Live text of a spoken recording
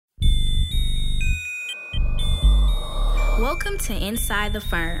Welcome to Inside the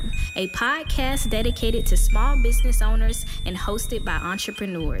Firm, a podcast dedicated to small business owners and hosted by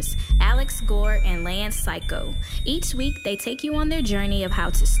entrepreneurs, Alex Gore and Lance Psycho. Each week, they take you on their journey of how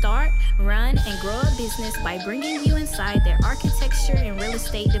to start, run, and grow a business by bringing you inside their architecture and real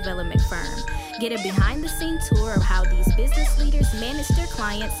estate development firm. Get a behind-the-scenes tour of how these business leaders manage their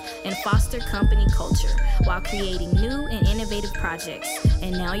clients and foster company culture while creating new and innovative projects.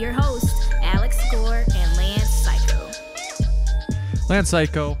 And now your hosts, Alex Gore and Lance Psycho. Lance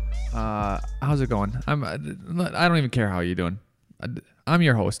Psycho, how's it going? I don't even care how you're doing. I'm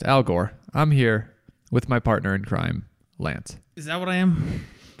your host, Al Gore. I'm here with my partner in crime, Lance. Is that what I am?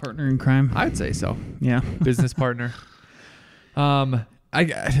 Partner in crime? I'd say so. Yeah. Business partner.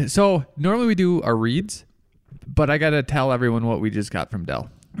 So normally we do our reads, but I got to tell everyone what we just got from Dell.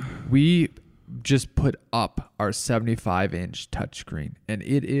 We just put up our 75-inch touchscreen, and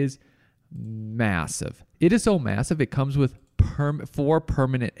it is massive. It is so massive, it comes with 4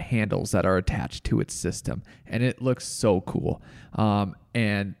 permanent handles that are attached to its system, and it looks so cool.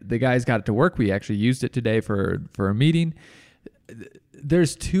 And the guys got it to work. We actually used it today for a meeting.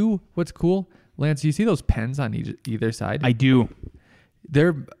 There's 2. What's cool, Lance? You see those pens on either side? I do.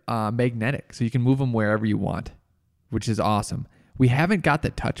 They're magnetic, so you can move them wherever you want, which is awesome. We haven't got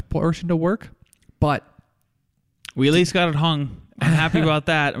the touch portion to work, but we at least got it hung. I'm happy about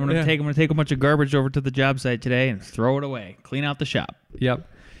that. I'm gonna take a bunch of garbage over to the job site today and throw it away. Clean out the shop. Yep.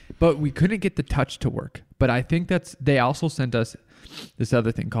 But we couldn't get the touch to work. But I think they also sent us this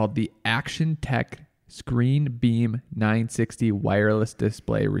other thing called the Action Tech Screen Beam 960 wireless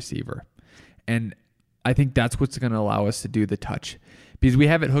display receiver. And I think that's what's going to allow us to do the touch, because we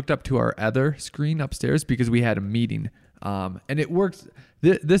have it hooked up to our other screen upstairs because we had a meeting. And it works.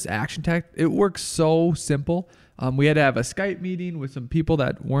 This Action Tech, it works so simple. We had to have a Skype meeting with some people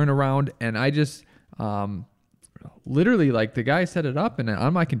that weren't around, and I just literally, like, the guy set it up, and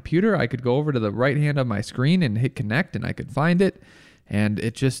on my computer I could go over to the right hand of my screen and hit connect, and I could find it, and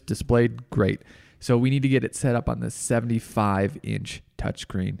it just displayed great. So we need to get it set up on the 75-inch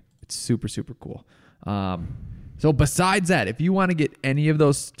touchscreen. It's super, super cool. So besides that, if you want to get any of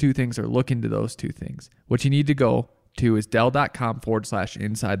those 2 things or look into those 2 things, what you need to go to is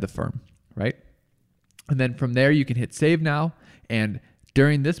dell.com/inside the firm, right? And then from there, you can hit save now. And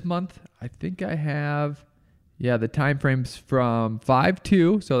during this month, I think I have, the time frames from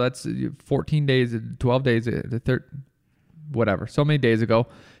 5/2. So that's 14 days, 12 days, so many days ago,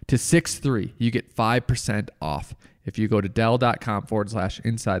 to 6/3. You get 5% off if you go to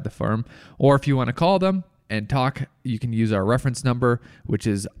dell.com/inside the firm. Or if you want to call them and talk, you can use our reference number, which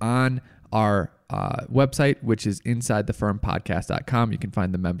is on our website, which is insidethefirmpodcast.com. You can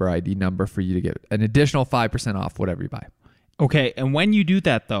find the member ID number for you to get an additional 5% off whatever you buy. Okay, and when you do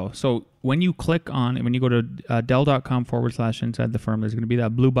that, though, so when you click on, when you go to dell.com/inside the firm, there's going to be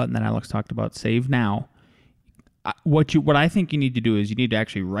that blue button that Alex talked about, Save Now. What I think you need to do is you need to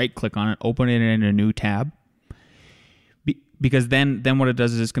actually right-click on it, open it in a new tab, because then what it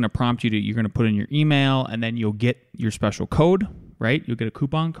does is it's going to prompt you you're going to put in your email, and then you'll get your special code, right? You'll get a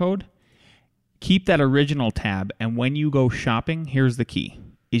coupon code. Keep that original tab, and when you go shopping, here's the key,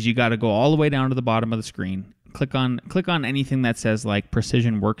 is you got to go all the way down to the bottom of the screen, click on anything that says like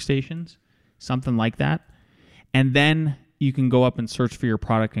Precision Workstations, something like that, and then you can go up and search for your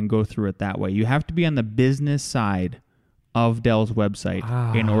product and go through it that way. You have to be on the business side of Dell's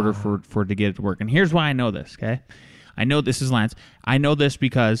website in order for it to get it to work. And here's why I know this, okay? I know this is Lance. I know this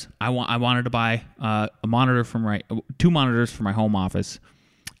because I wanted to buy a monitor 2 monitors for my home office.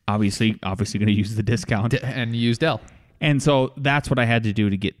 Obviously going to use the discount and use Dell. And so that's what I had to do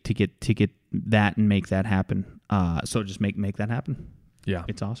to get that and make that happen. So just make that happen. Yeah,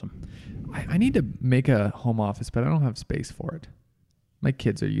 it's awesome. I need to make a home office, but I don't have space for it. My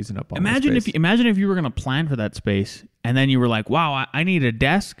kids are using up all my space. Imagine if you were going to plan for that space, and then you were like, "Wow, I need a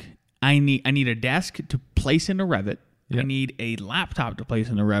desk. I need a desk to place into Revit. Yep. I need a laptop to place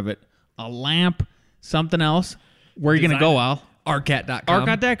into Revit. A lamp, something else. Where are you going to go, Al? Arcat.com.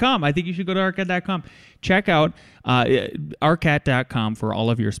 Arcat.com. I think you should go to Arcat.com. Check out Arcat.com for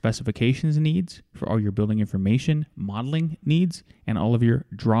all of your specifications needs, for all your building information, modeling needs, and all of your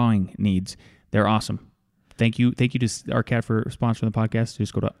drawing needs. They're awesome. Thank you to Arcat for sponsoring the podcast.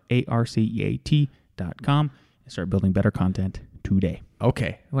 Just go to arcat.com and start building better content today.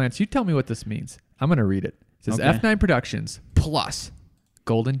 Okay, Lance, you tell me what this means. I'm going to read it. It says F9 Productions plus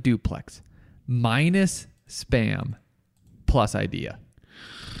Golden Duplex minus spam plus idea.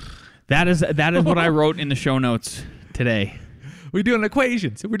 That is what I wrote in the show notes today. We're doing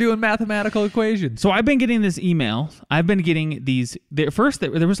equations. We're doing mathematical equations. So I've been getting this email. I've been getting these. There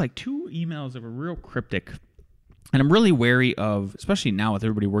was like 2 emails that were real cryptic. And I'm really wary of, especially now with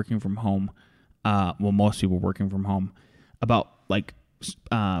everybody working from home, most people working from home, about like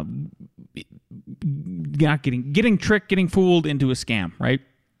not getting tricked, getting fooled into a scam, right?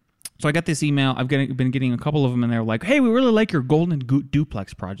 So I got this email. I've been getting a couple of them, and they're like, "Hey, we really like your golden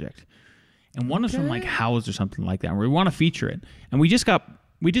duplex project," and one is from like House or something like that. And we want to feature it, and we just got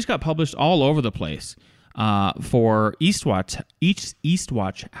published all over the place for Eastwatch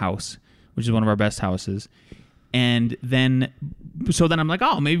House, which is one of our best houses. And then I'm like,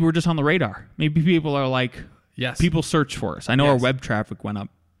 oh, maybe we're just on the radar. Maybe people are like, yes, people search for us. I know our web traffic went up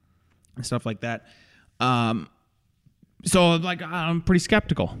and stuff like that. So like, I'm pretty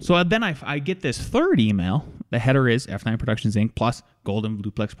skeptical. So then I get this third email. The header is F9 Productions Inc. plus Golden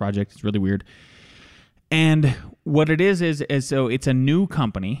Duplex Project. It's really weird. And what it is so it's a new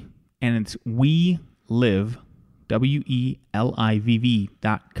company, and it's We Live, WELIVV.com.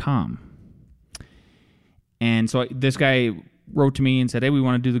 And so this guy wrote to me and said, hey, we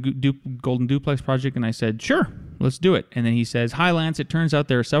want to do the Golden Duplex project. And I said, sure, let's do it. And then he says, hi, Lance, it turns out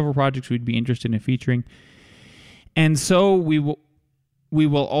there are several projects we'd be interested in featuring. And so we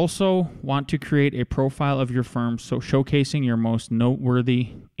will also want to create a profile of your firm, so showcasing your most noteworthy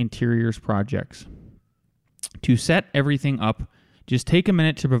interiors projects. To set everything up, just take a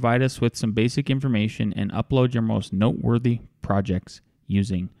minute to provide us with some basic information and upload your most noteworthy projects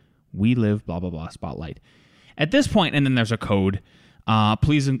using We Live blah blah blah Spotlight. At this point, and then there's a code.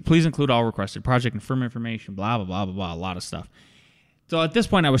 Please include all requested project and firm information. Blah blah blah blah blah. A lot of stuff. So at this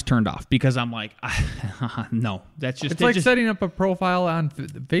point, I was turned off because I'm like, no, that's just it's like setting up a profile on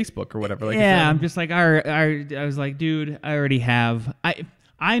Facebook or whatever. Like yeah, I'm just like, I was like, dude, I already have.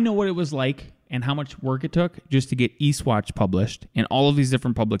 I know what it was like and how much work it took just to get Eastwatch published in all of these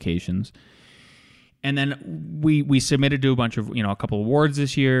different publications. And then we submitted to a bunch of, a couple of awards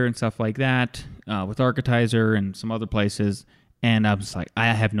this year and stuff like that with Architizer and some other places. And I was like, I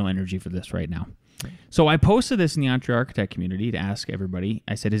have no energy for this right now. So I posted this in the Entre Architect community to ask everybody.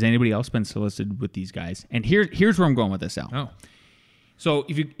 I said, has anybody else been solicited with these guys? And here's where I'm going with this, Al. Oh. So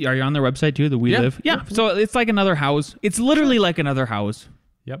are you on their website too, the We Live? Yeah. So it's like another house. It's literally like another house.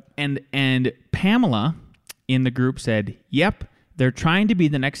 Yep. And Pamela in the group said, yep, they're trying to be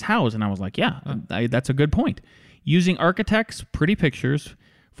the next house. And I was like, yeah, that's a good point. Using architects' pretty pictures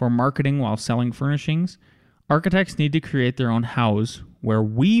for marketing while selling furnishings, architects need to create their own house where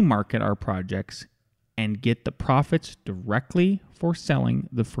we market our projects and get the profits directly for selling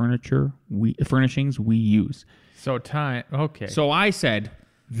the furnishings we use. Okay. So I said,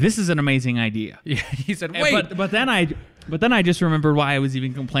 this is an amazing idea. Yeah, he said, wait. But then I just remembered why I was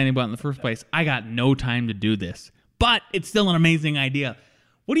even complaining about it in the first place. I got no time to do this. But it's still an amazing idea.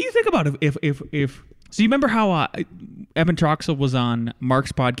 What do you think about if so you remember how Evan Troxel was on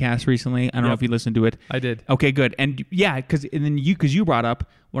Mark's podcast recently? I don't know if you listened to it. I did. Okay, good. And yeah, because you brought up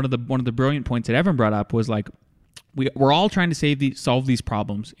one of the brilliant points that Evan brought up was like we're all trying to solve these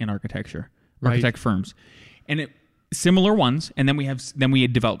problems in architecture, architect firms, and similar ones. And then we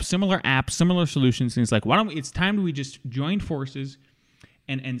had developed similar apps, similar solutions. And it's like, it's time we just join forces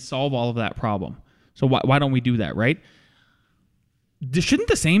and solve all of that problem. So why don't we do that, right? Shouldn't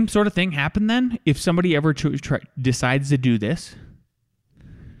the same sort of thing happen then if somebody ever decides to do this?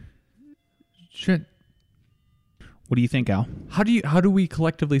 What do you think, Al? How do we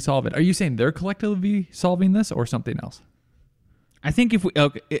collectively solve it? Are you saying they're collectively solving this or something else? I think if we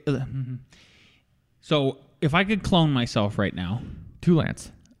so if I could clone myself right now, two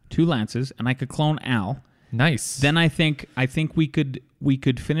Lances, and I could clone Al. Nice. Then I think we could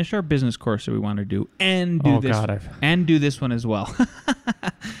finish our business course that we want to do and do do this one as well.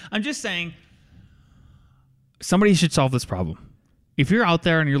 I'm just saying somebody should solve this problem. If you're out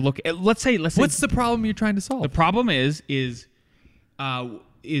there and you're looking, let's say what's the problem you're trying to solve? The problem is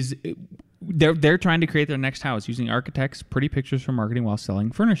they're trying to create their next house using architects' pretty pictures for marketing while selling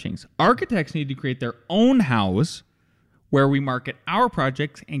furnishings. Architects need to create their own house where we market our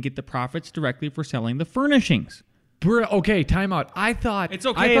projects and get the profits directly for selling the furnishings. Okay, time out. I thought it's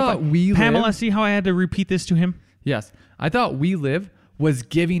okay. Pamela, see how I had to repeat this to him? Yes, I thought We Live was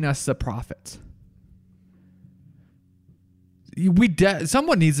giving us the profits.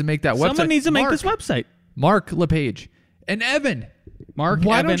 Someone needs to make that website. Someone needs to make this website. Mark LePage and Evan.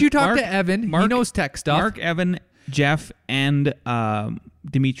 Why don't you talk to Evan? He knows tech stuff. Mark, Evan, Jeff, and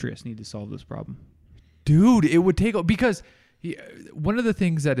Demetrius need to solve this problem. Dude, it would take... Because one of the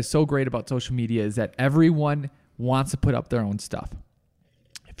things that is so great about social media is that everyone wants to put up their own stuff.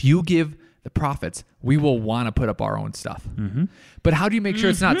 If you give the profits, we will want to put up our own stuff. Mm-hmm. But how do you make sure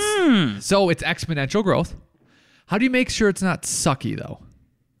it's not... So it's exponential growth. How do you make sure it's not sucky, though?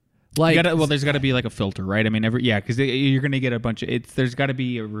 Like, there's got to be like a filter, right? I mean, because you're going to get a bunch of there's got to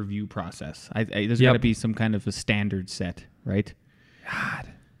be a review process. There's got to be some kind of a standard set, right?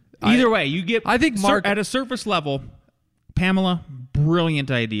 God. Either way, you get. I think Mark at a surface level, Pamela,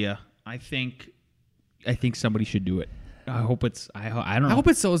 brilliant idea. I think somebody should do it. I hope it's. I don't know. I hope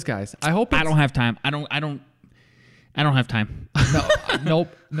it's those guys. I hope. I don't have time. I don't have time. No.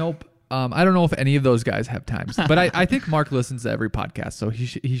 Nope. I don't know if any of those guys have times, but I think Mark listens to every podcast, so he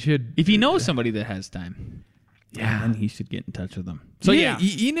should. If he knows somebody that has time, then he should get in touch with them. So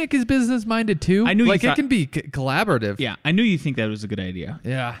Enoch is business minded too. I knew it can be collaborative. Yeah, I knew you think that was a good idea.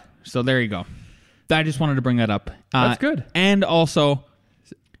 Yeah. So there you go. I just wanted to bring that up. That's good. And also,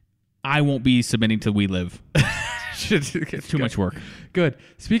 I won't be submitting to We Live. It's too much work. Good.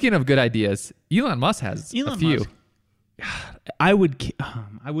 Speaking of good ideas, Elon Musk has a few. Musk. I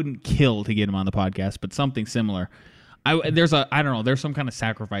wouldn't kill to get him on the podcast, but something similar. There's some kind of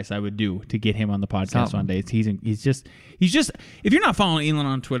sacrifice I would do to get him on the podcast one day. He's just. If you're not following Elon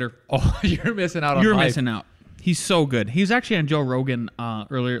on Twitter, you're missing out on You're life. missing out. He's so good. He was actually on Joe Rogan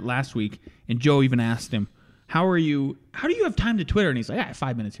earlier last week, and Joe even asked him, how do you have time to Twitter? And he's like, I have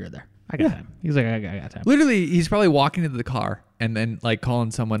 5 minutes here or there. I got time. He's like, I got time. Literally, he's probably walking into the car and then like calling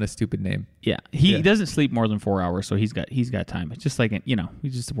someone a stupid name. Yeah, he doesn't sleep more than 4 hours, so he's got time. It's just like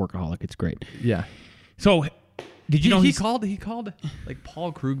he's just a workaholic. It's great. Yeah. So, did you know he called like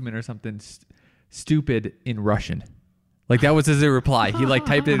Paul Krugman or something stupid in Russian? Like that was his reply. He like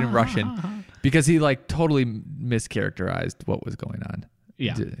typed it in Russian because he like totally mischaracterized what was going on.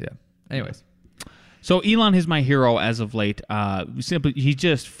 Yeah. Anyways. So Elon is my hero as of late. Simply, he's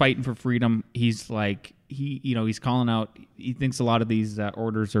just fighting for freedom. He's like he's calling out. He thinks a lot of these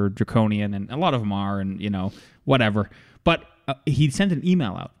orders are draconian, and a lot of them are, and whatever. But he sent an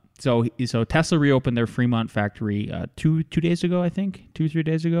email out. So Tesla reopened their Fremont factory 2 days ago, I think, 2-3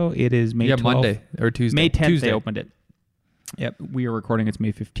 days ago. It is May 12th. Monday or Tuesday. May 10th Tuesday. they opened it. Yep, we are recording. It's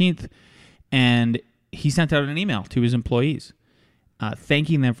May 15th, and he sent out an email to his employees.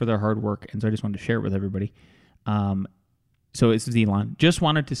 Thanking them for their hard work, and so I just wanted to share it with everybody. So it's Elon. Just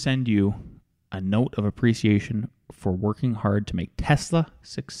wanted to send you a note of appreciation for working hard to make Tesla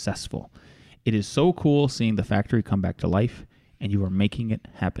successful. It is so cool seeing the factory come back to life, and you are making it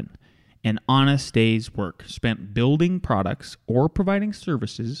happen. An honest day's work spent building products or providing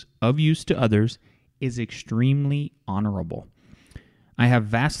services of use to others is extremely honorable. I have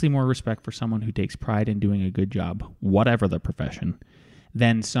vastly more respect for someone who takes pride in doing a good job, whatever the profession,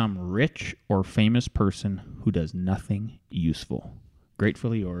 than some rich or famous person who does nothing useful.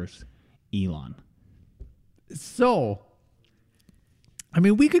 Gratefully yours, Elon. So, I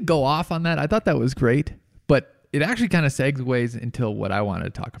mean, we could go off on that. I thought that was great, but it actually kind of segues into what I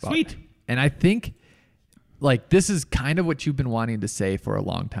wanted to talk about. Sweet. And I think, like, this is kind of what you've been wanting to say for a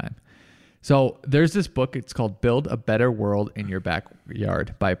long time. So there's this book. It's called Build a Better World in Your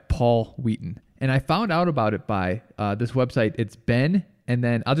Backyard by Paul Wheaton. And I found out about it by this website. It's Ben, and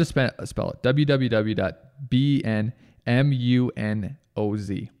then I'll just spell it,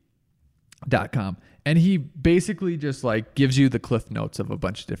 www.bnmunoz.com. And he basically just like gives you the cliff notes of a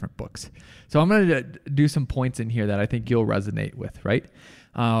bunch of different books. So I'm going to do some points in here that I think you'll resonate with, right?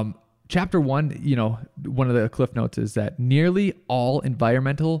 Chapter 1, one of the cliff notes is that nearly all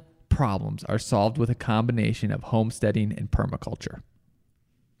environmental problems are solved with a combination of homesteading and permaculture.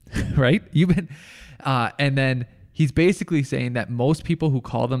 Right? And then he's basically saying that most people who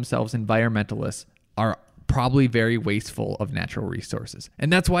call themselves environmentalists are probably very wasteful of natural resources.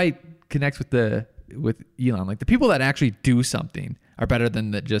 And that's why it connects with Elon. Like the people that actually do something are better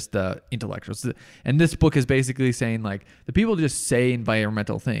than just the intellectuals. And this book is basically saying like the people just say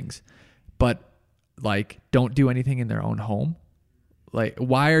environmental things, but like don't do anything in their own home. Like,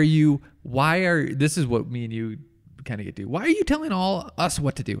 this is what me and you kind of get to. Why are you telling us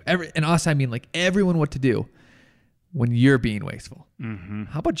what to do? And us, I mean like everyone what to do when you're being wasteful. Mm-hmm.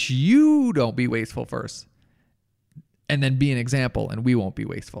 How about you don't be wasteful first and then be an example and we won't be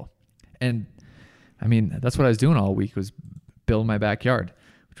wasteful. And I mean, that's what I was doing all week was build my backyard,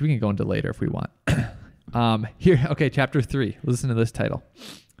 which we can go into later if we want. Okay, chapter 3. Listen to this title.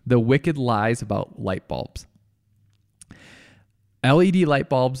 The Wicked Lies About Light Bulbs. LED light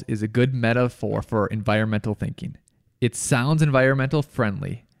bulbs is a good metaphor for environmental thinking. It sounds environmental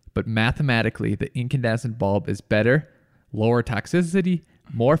friendly, but mathematically, the incandescent bulb is better, lower toxicity,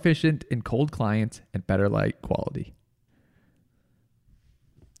 more efficient in cold climates, and better light quality.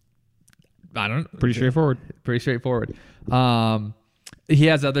 Pretty straightforward. Pretty straightforward. He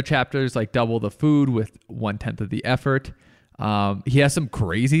has other chapters like double the food with 1/10 of the effort. He has some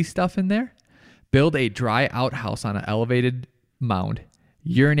crazy stuff in there. Build a dry outhouse on an elevated mound.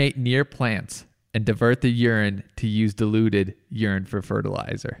 urinate near plants and divert the urine to use diluted urine for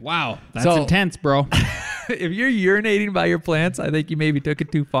fertilizer. Wow, that's intense, bro. If you're urinating by your plants, I think you maybe took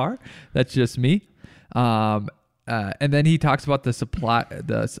it too far. That's just me. And then he talks about the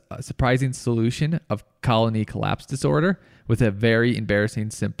surprising solution of colony collapse disorder with a very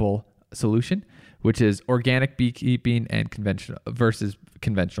embarrassing simple solution, which is organic beekeeping and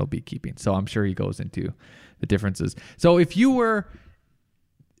conventional beekeeping. So I'm sure he goes into the differences. So if you're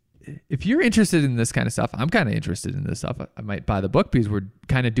interested in this kind of stuff, I'm kind of interested in this stuff. I might buy the book because we're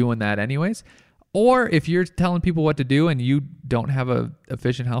kind of doing that anyways. Or if you're telling people what to do and you don't have a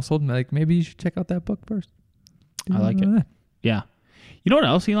efficient household, like maybe you should check out that book first. I like it. Yeah. You know what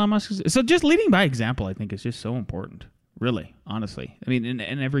else Elon Musk is? So just leading by example, I think, is just so important. Really, honestly. I mean,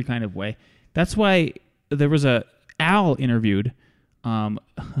 in every kind of way. That's why there was Al interviewed.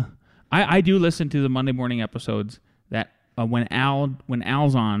 I do listen to the Monday morning episodes that when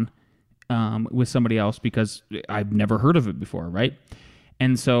Al's on with somebody else, because I've never heard of it before, right?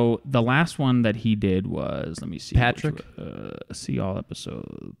 And so the last one that he did was, let me see. Patrick? See all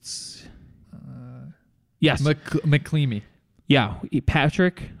episodes. Yes. McLeamy. Yeah.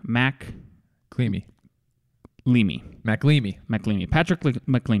 Patrick McLeamy. Patrick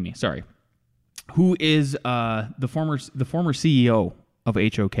McLeamy, sorry. Who is the former CEO of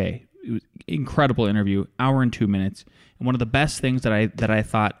HOK. It was an incredible interview, hour and 2 minutes. And one of the best things that I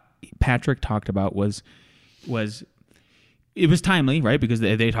thought Patrick talked about was it was timely, right? Because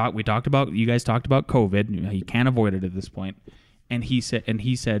you guys talked about COVID. You can't avoid it at this point. And he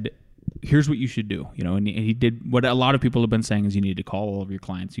said, here's what you should do, and he did what a lot of people have been saying is you need to call all of your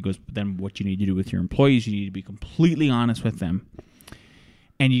clients. He goes, but then what you need to do with your employees, you need to be completely honest with them.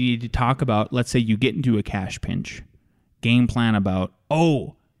 And you need to talk about, let's say you get into a cash pinch, game plan about,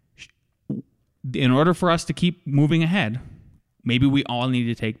 in order for us to keep moving ahead, maybe we all need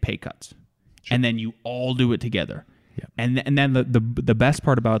to take pay cuts. Sure. And then you all do it together. Yeah. And then the best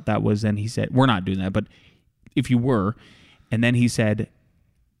part about that was then he said, we're not doing that, but if you were, and then he said,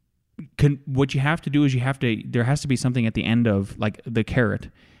 what you have to do is there has to be something at the end of like the carrot.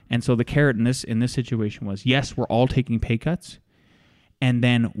 And so the carrot in this situation was, yes, we're all taking pay cuts. And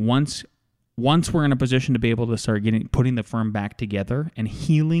then once we're in a position to be able to start putting the firm back together and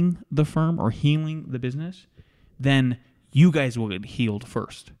healing the firm or healing the business, then you guys will get healed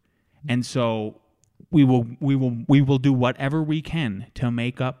first. And so we will do whatever we can to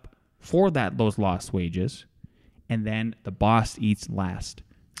make up for those lost wages. And then the boss eats last.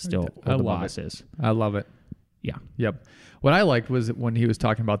 Still, the boss is. I love it. Yeah. Yep. What I liked was when he was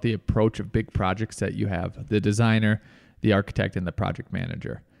talking about the approach of big projects that you have, the designer, the architect, and the project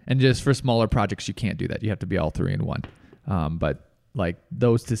manager. And just for smaller projects, you can't do that. You have to be all three in one. But like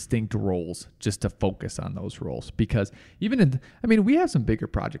those distinct roles, just to focus on those roles. Because we have some bigger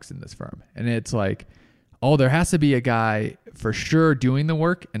projects in this firm. And it's like, there has to be a guy for sure doing the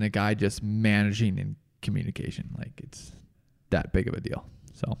work and a guy just managing and communication. Like it's that big of a deal.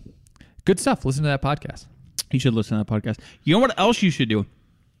 So good stuff. Listen to that podcast. You should listen to that podcast. You know what else you should do?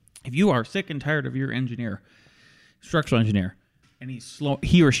 If you are sick and tired of your structural engineer, and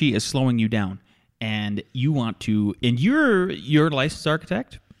he or she is slowing you down, and you want to, and you're a licensed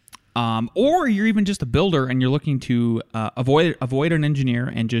architect, or you're even just a builder, and you're looking to avoid an engineer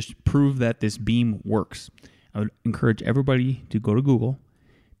and just prove that this beam works, I would encourage everybody to go to Google,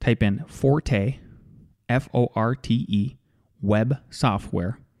 type in Forte, Forte, web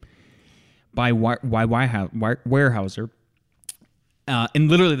software by Weyerhaeuser. And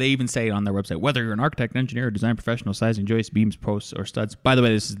literally, they even say it on their website, whether you're an architect, engineer, design professional, sizing joists, beams, posts, or studs. By the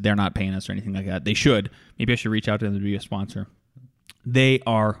way, they're not paying us or anything like that. They should. Maybe I should reach out to them to be a sponsor. They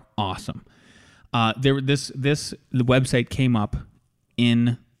are awesome. The website came up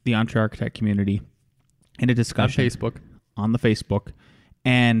in the Entre Architect community in a discussion on the Facebook,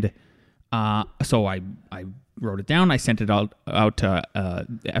 and so I wrote it down. I sent it out to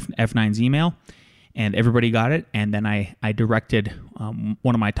F9's email, and everybody got it. And then I directed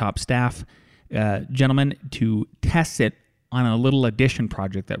one of my top staff gentlemen to test it on a little addition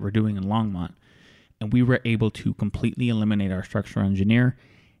project that we're doing in Longmont. And we were able to completely eliminate our structural engineer.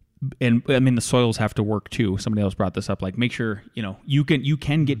 And I mean, the soils have to work too. Somebody else brought this up. Like, make sure you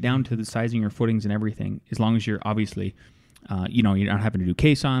can get down to the sizing your footings and everything, as long as you're obviously you're not having to do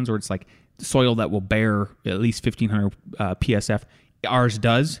caissons, or it's like soil that will bear at least 1,500 PSF. Ours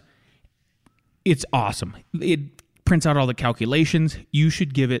does. It's awesome. It prints out all the calculations. You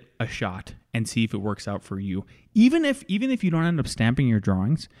should give it a shot and see if it works out for you. Even if you don't end up stamping your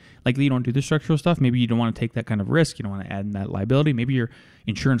drawings, like you don't do the structural stuff, maybe you don't want to take that kind of risk. You don't want to add in that liability. Maybe your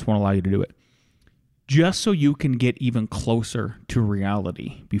insurance won't allow you to do it. just so you can get even closer to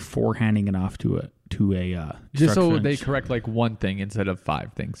reality before handing it off to a just so structural they engineer. correct like one thing instead of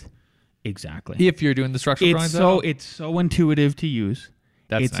 5 things. Exactly. If you're doing the structural drawings, It's so intuitive to use.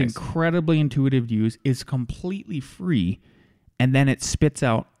 That's it's nice. incredibly intuitive to use. It's completely free, and then it spits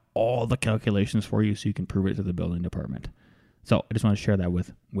out all the calculations for you so you can prove it to the building department. So I just want to share that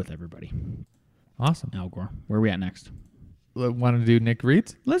with everybody. Awesome. Al Gore, where are we at next? Want to do Nick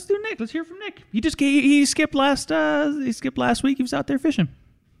Reeds? Let's do Nick. Let's hear from Nick. He skipped last week. He was out there fishing,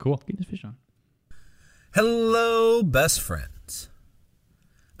 Cool. getting his fish on. Hello, best friends.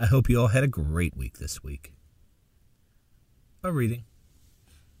 I hope you all had a great week this week. A reading.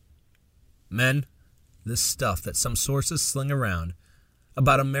 Men, this stuff that some sources sling around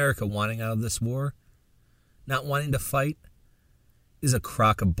about America wanting out of this war, not wanting to fight, is a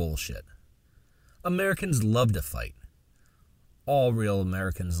crock of bullshit. Americans love to fight. All real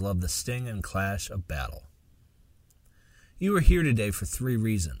Americans love the sting and clash of battle. You are here today for 3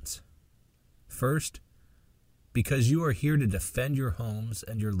 reasons. First, because you are here to defend your homes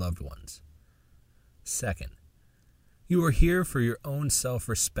and your loved ones. Second, you are here for your own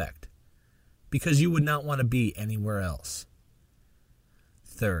self-respect, because you would not want to be anywhere else.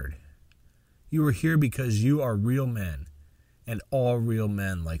 Third, you are here because you are real men, and all real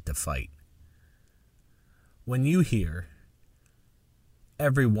men like to fight. When you hear,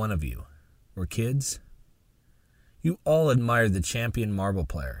 every one of you were kids, you all admired the champion marble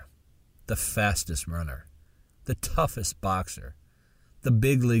player, the fastest runner, the toughest boxer, the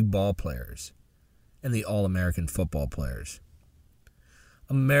big league ball players, and the all-American football players.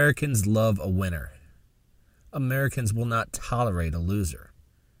 Americans love a winner. Americans will not tolerate a loser.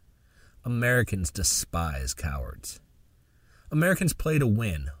 Americans despise cowards. Americans play to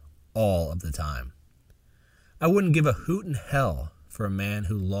win all of the time. I wouldn't give a hoot in hell for a man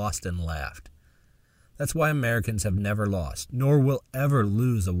who lost and laughed. That's why Americans have never lost, nor will ever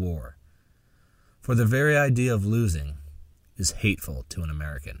lose a war. For the very idea of losing is hateful to an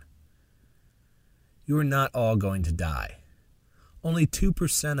American. You are not all going to die. Only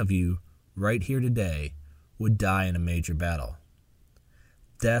 2% of you right here today would die in a major battle.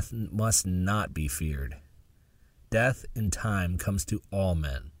 Death must not be feared. Death in time comes to all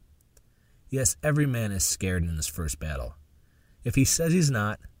men. Yes, every man is scared in his first battle. If he says he's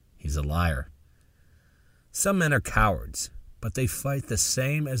not, he's a liar. Some men are cowards, but they fight the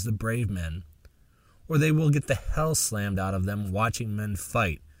same as the brave men, or they will get the hell slammed out of them watching men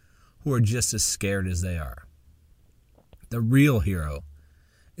fight who are just as scared as they are. The real hero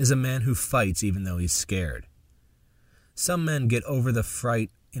is a man who fights even though he's scared. Some men get over the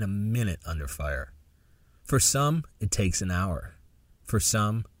fright in a minute under fire. For some, it takes an hour. For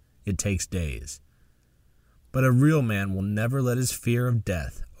some, it takes days. But a real man will never let his fear of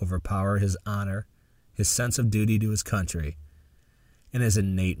death overpower his honor, his sense of duty to his country, and his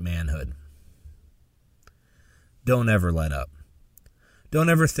innate manhood. Don't ever let up. Don't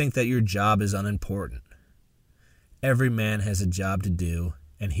ever think that your job is unimportant. Every man has a job to do,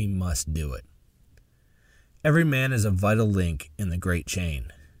 and he must do it. Every man is a vital link in the great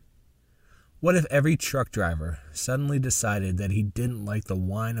chain. What if every truck driver suddenly decided that he didn't like the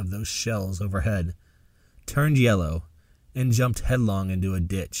whine of those shells overhead, turned yellow, and jumped headlong into a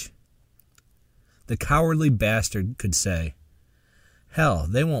ditch? The cowardly bastard could say, "Hell,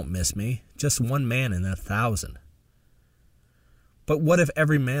 they won't miss me, just one man in 1,000. But what if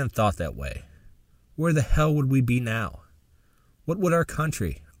every man thought that way? Where the hell would we be now? What would our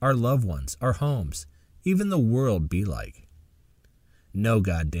country, our loved ones, our homes, even the world be like? No,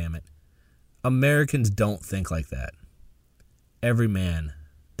 goddammit. Americans don't think like that. Every man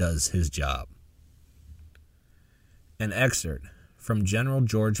does his job." An excerpt from General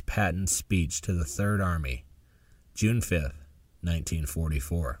George Patton's speech to the Third Army, June 5th,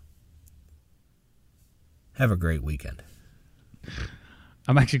 1944. Have a great weekend.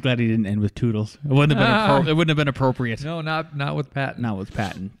 I'm actually glad he didn't end with Toodles. It wouldn't have been appropriate. No, not with Pat. Not with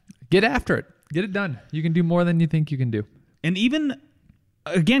Patton. Get after it. Get it done. You can do more than you think you can do. And even,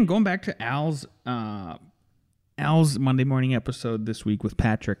 again, going back to Al's Monday morning episode this week with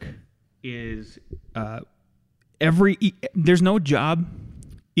Patrick, is there's no job,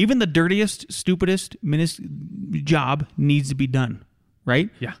 even the dirtiest, stupidest job needs to be done,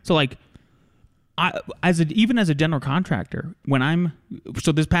 right? Yeah. So like, even as a general contractor,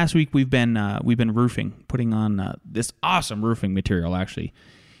 so this past week we've been roofing, putting on this awesome roofing material actually,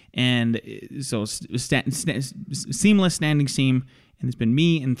 and so seamless standing seam, and it's been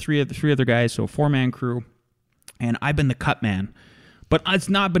me and three other guys, so a 4-man crew, and I've been the cut man, but it's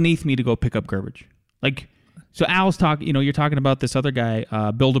not beneath me to go pick up garbage. Like, So Al's you're talking about this other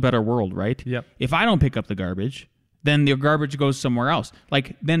guy, Build a Better World, right? Yep. If I don't pick up the garbage, then the garbage goes somewhere else.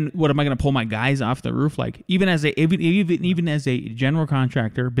 Like, then what am I going to pull my guys off the roof? Like, even as a general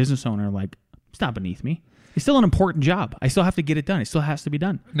contractor, business owner, like, it's not beneath me. It's still an important job. I still have to get it done. It still has to be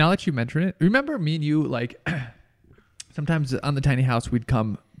done. Now that you mention it, remember me and you, like, sometimes on the tiny house, we'd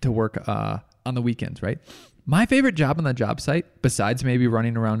come to work on the weekends, right? My favorite job on the job site, besides maybe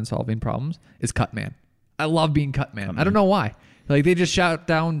running around and solving problems, is cut man. I love being cut man. I don't know why. Like, they just shout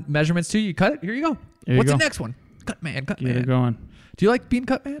down measurements to you. You cut it. Here you go. What's the next one? Cut man. Cut man. Get it going. Do you like being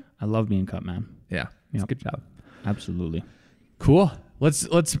cut man? I love being cut man. Yeah. It's a good job. Absolutely. Cool.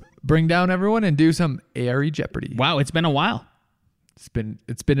 Let's bring down everyone and do some ARE Jeopardy. Wow, it's been a while. It's been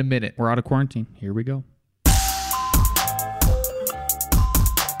a minute. We're out of quarantine. Here we go.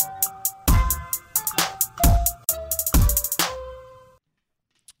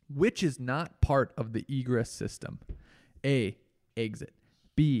 Which is not part of the egress system? A, exit.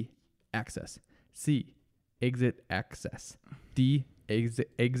 B, access. C, exit access. D,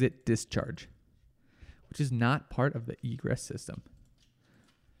 exit discharge. Which is not part of the egress system?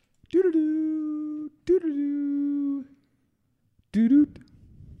 Doo-doo-doo, doo-doo-doo, doo-doo.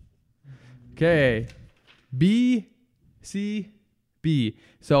 Okay. B, C, B.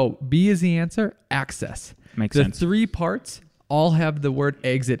 So B is the answer. Access. Makes the sense. The 3 parts all have the word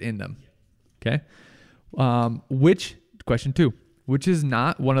exit in them. Okay. Question 2, which is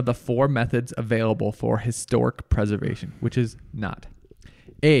not one of the 4 methods available for historic preservation, which is not.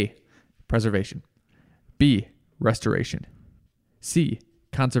 A, preservation. B, restoration. C,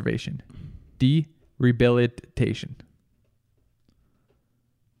 conservation. D, rehabilitation.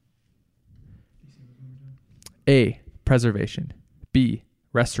 A, preservation. B,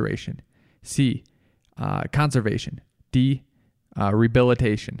 restoration. C, conservation. D,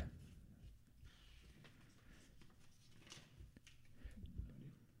 rehabilitation.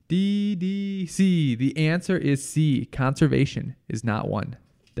 D, D, C. The answer is C. Conservation is not one.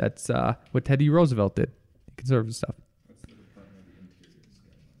 That's what Teddy Roosevelt did. He conserved stuff.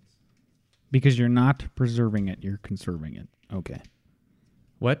 Because you're not preserving it, you're conserving it. Okay.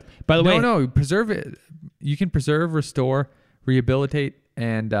 What? By the way, no, preserve it. You can preserve, restore, rehabilitate,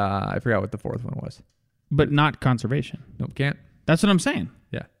 and I forgot what the 4th one was. but not conservation. Nope, can't. That's what I'm saying.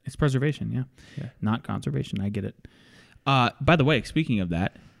 Yeah. It's preservation, Yeah. not conservation. I get it. By the way, speaking of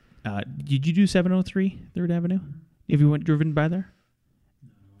that, did you do 703 3rd Avenue? Have you driven by there?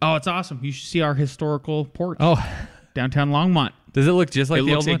 Oh, it's awesome. You should see our historical porch. Oh, Downtown Longmont. does it look just like It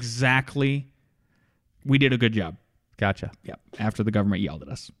the looks old one? exactly. We did a good job. Gotcha. Yep. After the government yelled at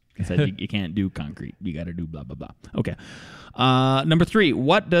us and said you can't do concrete. You got to do blah, blah, blah. Okay. Number 3.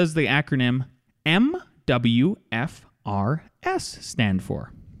 What does the acronym MWFRS stand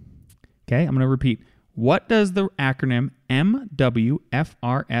for? Okay. I'm going to repeat. What does the acronym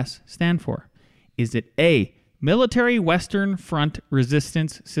MWFRS stand for? Is it A, Military Western Front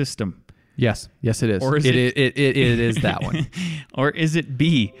Resistance System? Yes. Yes, it is. Or is it is that one. Or is it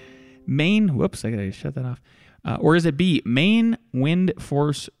B, Main... Whoops, I got to shut that off. Or is it B, Main Wind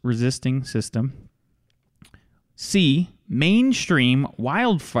Force Resisting System? C, Mainstream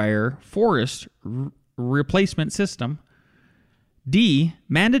Wildfire Forest Replacement System? D,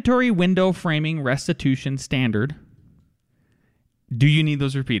 Mandatory Window Framing Restitution Standard? Do you need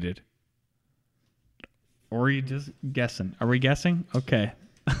those repeated? Or are you just guessing? Are we guessing? Okay.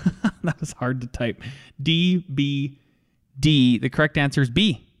 That was hard to type. D, B, D. The correct answer is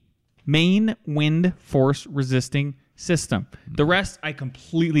B. Main Wind Force Resisting System. The rest I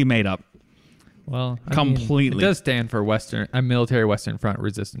completely made up. Well, Completely. It does stand for Military Western Front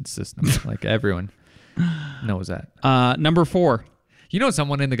Resistance System. Like everyone knows that. Number 4. You know,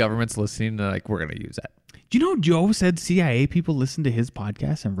 someone in the government's listening. They're like, we're going to use that. Do you know Joe said CIA people listen to his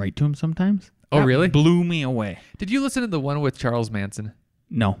podcast and write to him sometimes? Oh, That really? Blew me away. Did you listen to the one with Charles Manson?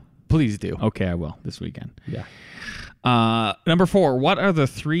 No. Please do. Okay, I will this weekend. Yeah. Number 4. What are the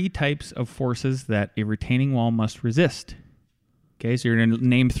 3 types of forces that a retaining wall must resist? Okay, so you're going to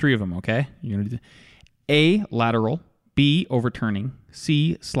name 3 of them, okay? You're going to do A, lateral, B, overturning,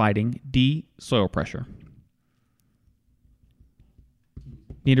 C, sliding, D, soil pressure.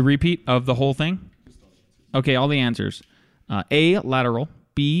 Need a repeat of the whole thing? Okay, all the answers. A, lateral,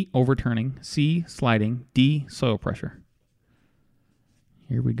 B, overturning, C, sliding, D, soil pressure.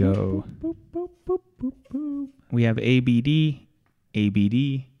 Here we go. Boop, boop, boop, boop, boop. We have ABD,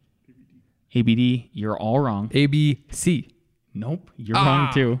 ABD, ABD. You're all wrong. A, B, C. Nope, you're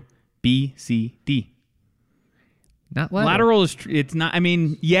wrong too. B, C, D. Not lateral. Lateral is it's not. I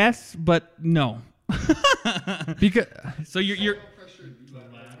mean, yes, but no. Because So you're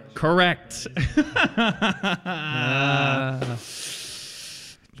Correct.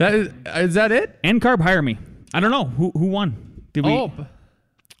 Is that it? NCARB, hire me. I don't know. Who won? Did we?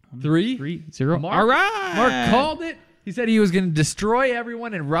 3-0. All right. Mark called it. He said he was going to destroy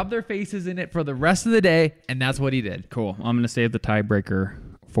everyone and rub their faces in it for the rest of the day, and that's what he did. Cool. I'm going to save the tiebreaker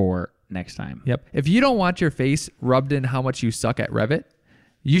for next time. Yep. If you don't want your face rubbed in how much you suck at Revit,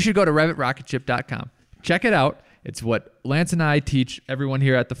 you should go to RevitRocketship.com. Check it out. It's what Lance and I teach everyone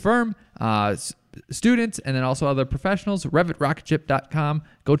here at the firm, students, and then also other professionals. RevitRocketship.com.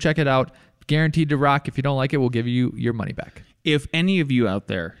 Go check it out. Guaranteed to rock. If you don't like it, we'll give you your money back. If any of you out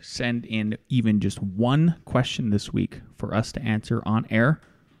there send in even just one question this week for us to answer on air,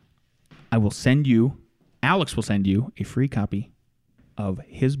 Alex will send you a free copy of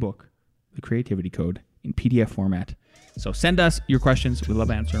his book, The Creativity Code, in PDF format. So send us your questions. We love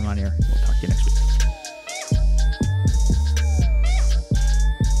answering them on air. We'll talk to you next week.